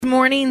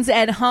Mornings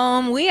at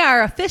home. We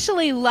are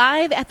officially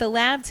live at the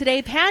lab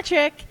today.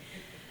 Patrick,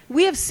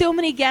 we have so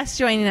many guests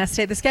joining us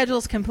today. The schedule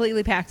is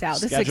completely packed out.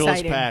 This is exciting.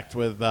 Schedule is packed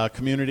with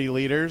community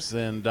leaders,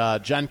 and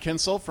Jen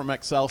Kinsel from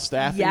Excel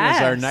Staffing Yes.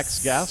 is our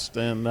next guest,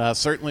 and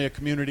certainly a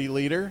community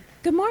leader.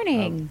 Good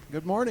morning.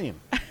 Good morning.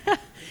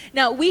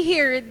 Now, we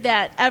hear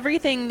that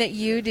everything that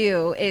you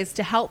do is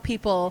to help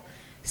people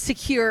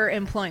secure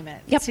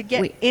employment, Yep. to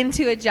get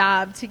into a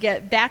job, to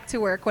get back to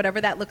work,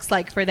 whatever that looks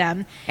like for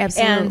them.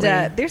 Absolutely.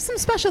 And there's some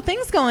special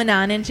things going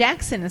on in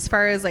Jackson as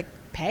far as like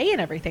pay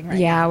and everything right now.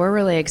 Yeah, we're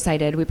really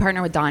excited. We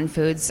partner with Dawn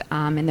Foods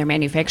in their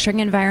manufacturing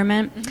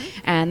environment,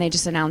 and they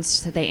just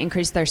announced that they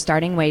increased their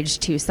starting wage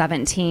to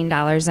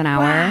 $17 an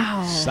hour.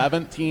 Wow.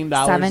 $17 an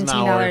 $17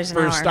 hour an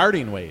for hour.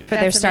 starting wage. For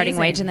their That's starting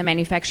amazing. wage in the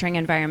manufacturing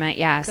environment,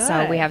 yeah.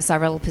 So Good. we have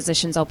several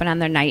positions open on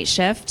their night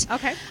shift.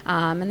 Okay.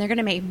 And they're going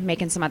to be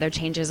making some other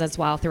changes as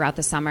well throughout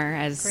the summer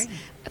as Great.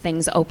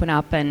 things open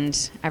up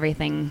and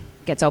everything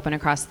gets open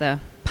across the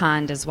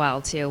pond as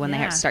well, too, when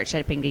Yeah. they start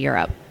shipping to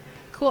Europe.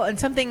 Cool. And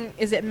something,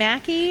 is it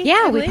Mackey?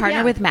 Yeah, I we believe? partner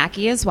Yeah. with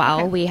Mackey as well.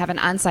 Okay. We have an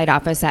on-site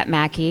office at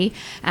Mackey,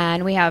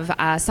 and we have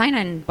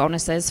sign-on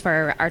bonuses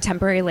for our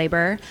temporary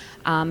labor,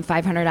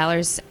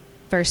 $500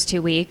 first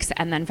 2 weeks,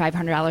 and then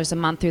 $500 a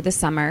month through the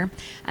summer.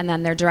 And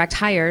then their direct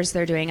hires,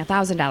 they're doing a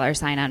 $1,000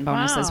 sign-on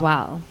bonus as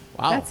well.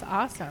 Wow. That's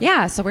awesome.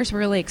 Yeah, so we're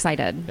really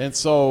excited. And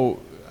so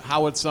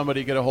how would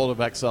somebody get a hold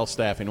of Excel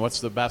Staffing? What's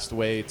the best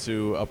way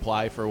to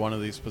apply for one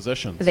of these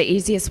positions? The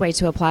easiest way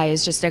to apply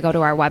is just to go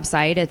to our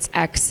website. It's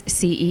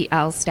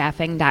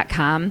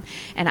xcelstaffing.com.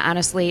 And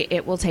honestly,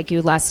 it will take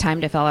you less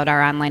time to fill out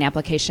our online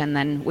application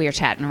than we are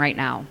chatting right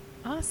now.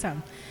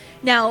 Awesome.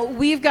 Now,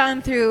 we've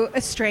gone through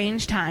a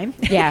strange time.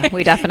 Yeah,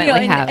 we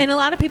definitely have. And a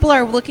lot of people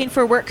are looking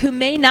for work who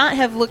may not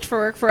have looked for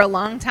work for a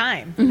long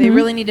time. They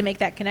really need to make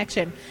that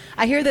connection.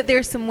 I hear that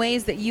there's some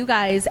ways that you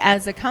guys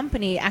as a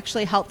company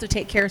actually help to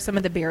take care of some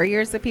of the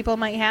barriers that people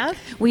might have.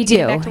 We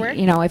getting do. back to work.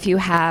 You know, if you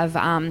have,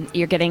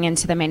 you're getting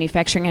into the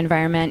manufacturing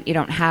environment, you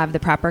don't have the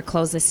proper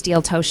clothes, the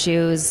steel toe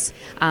shoes,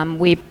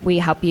 we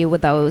help you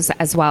with those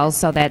as well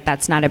so that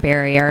that's not a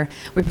barrier.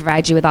 We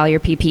provide you with all your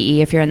PPE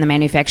if you're in the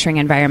manufacturing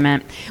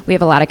environment. We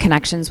have a lot of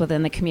connections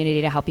within the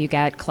community to help you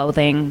get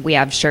clothing. We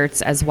have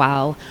shirts as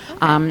well.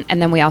 And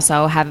then we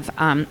also have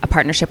a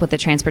partnership with the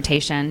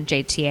transportation,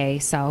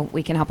 JTA, so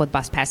we can help with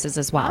bus passes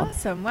as well.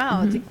 Awesome.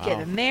 Wow. To get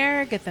them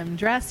there, get them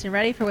dressed and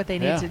ready for what they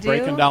need to do.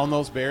 breaking down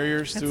those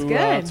barriers That's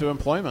good. to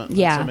employment.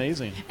 Yeah. That's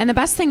amazing. And the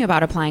best thing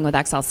about applying with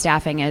Excel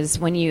Staffing is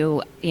when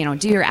you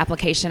do your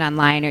application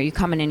online or you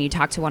come in and you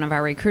talk to one of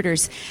our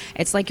recruiters,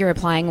 it's like you're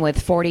applying with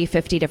 40,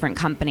 50 different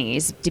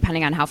companies,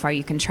 depending on how far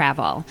you can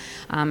travel.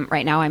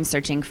 Right now I'm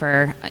searching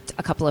for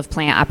a couple of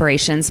plant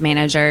operations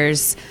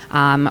managers.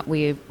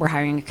 We're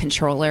hiring a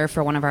controller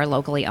for one of our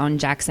locally owned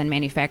Jackson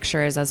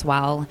manufacturers as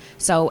well.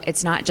 So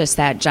it's not just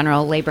that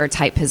general labor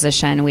type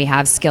position. We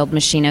have skilled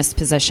machinist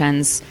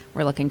positions.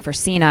 We're looking for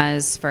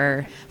CNAs,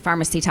 for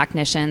pharmacy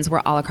technicians.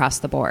 We're all across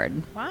the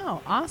board.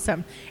 Wow,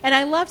 awesome. And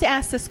I love to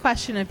ask this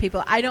question of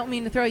people. I don't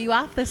mean to throw you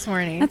off this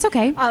morning. That's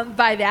okay.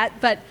 By that,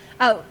 but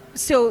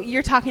so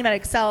you're talking about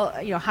Excel,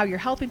 how you're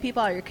helping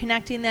people, how you're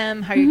connecting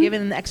them, how you're giving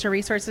them the extra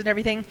resources and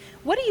everything.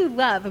 What do you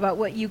love about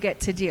what you get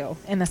to do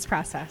in this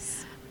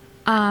process?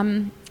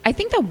 I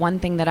think the one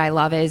thing that I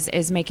love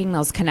is making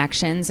those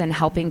connections and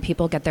helping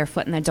people get their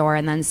foot in the door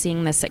and then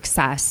seeing the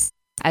success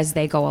as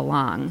they go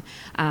along.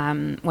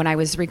 When I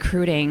was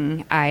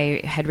recruiting,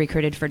 I had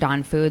recruited for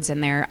Dawn Foods in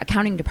their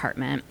accounting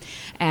department,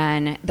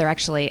 and they're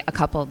actually a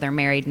couple, they're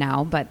married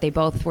now, but they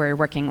both were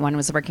working, one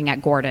was working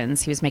at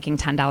Gordon's, he was making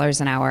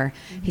 $10 an hour.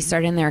 He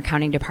started in their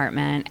accounting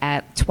department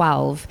at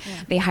 12.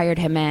 They hired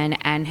him in,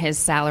 and his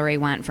salary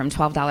went from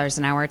 $12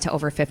 an hour to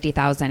over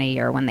 $50,000 a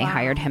year when they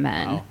hired him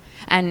in. Wow.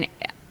 And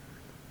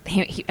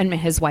he and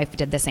his wife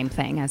did the same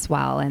thing as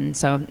well, and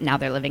so now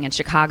they're living in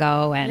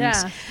Chicago. And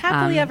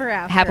happily ever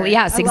after. Happily,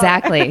 yes, I love it.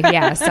 exactly.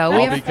 Yeah, so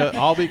we have,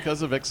 all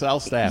because of Excel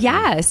Staffing.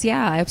 yes,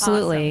 yeah,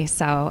 absolutely.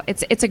 So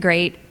it's a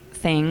great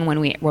thing when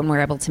we're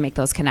able to make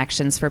those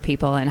connections for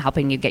people and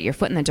helping you get your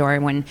foot in the door.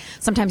 When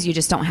sometimes you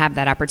just don't have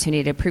that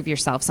opportunity to prove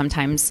yourself.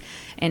 Sometimes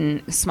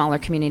in smaller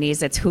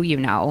communities, it's who you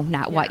know,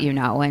 not what you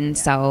know, and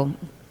so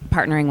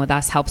partnering with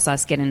us helps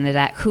us get into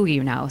that who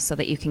you know, so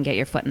that you can get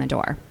your foot in the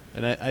door.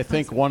 And I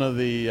think one of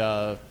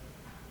the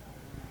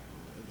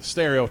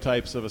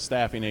stereotypes of a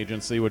staffing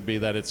agency would be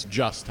that it's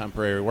just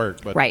temporary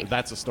work, but Right.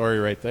 that's a story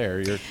right there.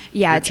 You're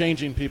it's-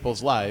 changing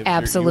people's lives.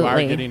 Absolutely. You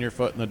are getting your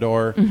foot in the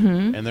door,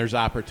 and there's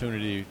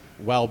opportunity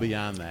well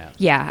beyond that.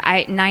 Yeah,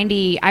 I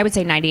would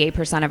say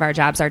 98% of our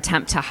jobs are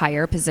temp to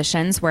hire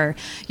positions where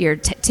you're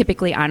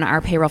typically on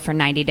our payroll for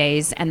 90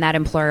 days, and that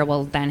employer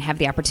will then have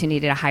the opportunity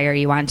to hire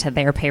you onto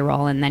their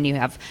payroll, and then you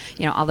have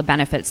all the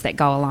benefits that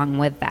go along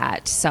with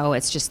that. So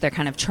it's just they're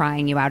kind of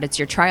trying you out. It's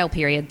your trial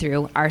period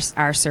through our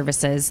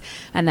services,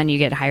 and then you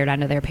get hired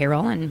onto their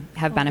payroll and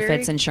have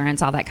benefits,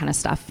 insurance, all that kind of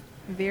stuff.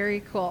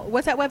 Very cool.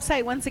 What's that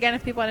website once again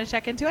if people want to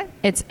check into it?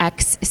 It's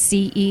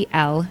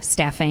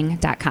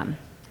xcelstaffing.com.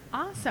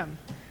 Awesome.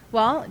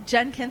 Well,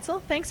 Jen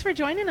Kinsel, thanks for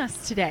joining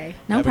us today.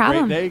 No Have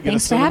problem. A great day. Get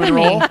Thanks a for having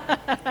cinnamon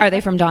me. Are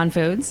they from Dawn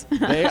Foods?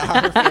 They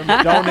are from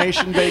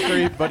Donation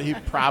Bakery, but he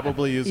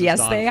probably uses Yes,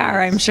 Dawn they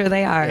are. Foods. I'm sure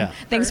they are. Yeah.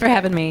 Thanks for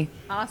having me.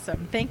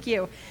 Awesome. Thank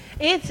you.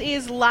 It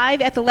is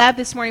live at the lab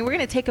this morning. We're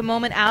going to take a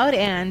moment out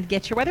and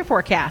get your weather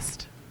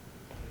forecast.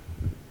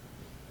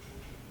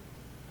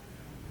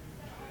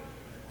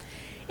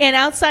 And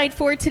outside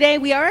for today,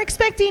 we are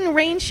expecting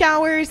rain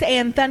showers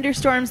and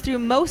thunderstorms through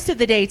most of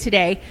the day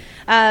today.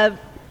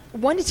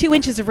 1 to 2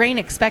 inches of rain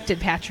expected,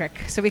 Patrick.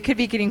 So we could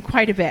be getting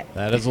quite a bit.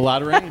 That is a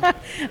lot of rain.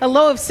 A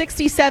low of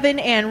 67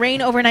 and rain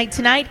overnight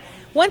tonight.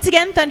 Once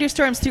again,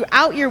 thunderstorms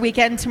throughout your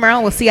weekend. Tomorrow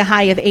we'll see a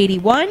high of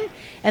 81.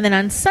 And then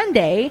on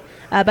Sunday,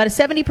 about a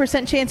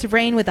 70% chance of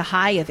rain with a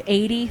high of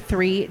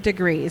 83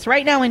 degrees.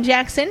 Right now in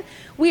Jackson,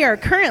 we are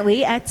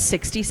currently at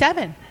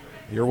 67.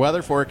 Your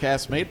weather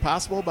forecast made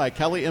possible by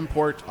Kelly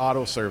Import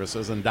Auto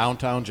Services in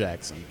downtown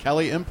Jackson.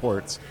 Kelly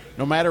Imports,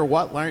 no matter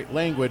what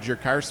language your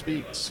car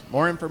speaks.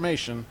 More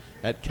information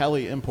at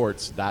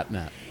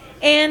kellyimports.net.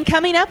 And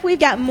coming up, we've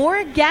got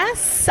more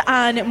guests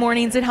on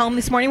Mornings at Home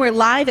this morning. We're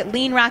live at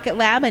Lean Rocket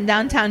Lab in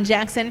downtown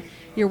Jackson.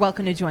 You're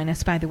welcome to join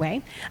us, by the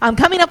way.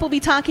 Coming up, we'll be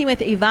talking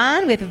with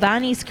Yvonne with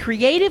Vani's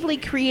Creatively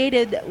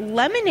Created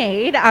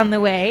Lemonade on the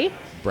way.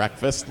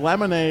 Breakfast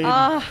lemonade.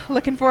 Oh,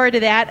 looking forward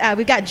to that.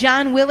 We've got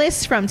John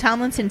Willis from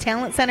Tomlinson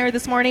Talent Center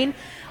this morning.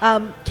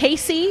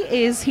 Casey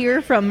is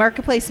here from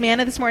Marketplace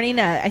Manna this morning.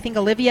 I think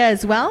Olivia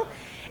as well.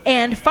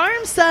 And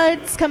Farm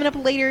Suds coming up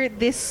later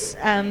this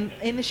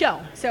in the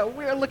show. So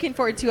we're looking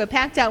forward to a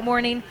packed out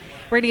morning.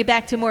 We're going to get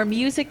back to more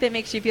music that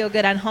makes you feel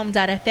good on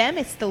Home.fm.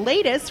 It's the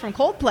latest from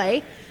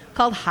Coldplay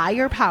called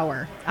Higher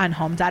Power on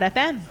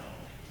Home.fm.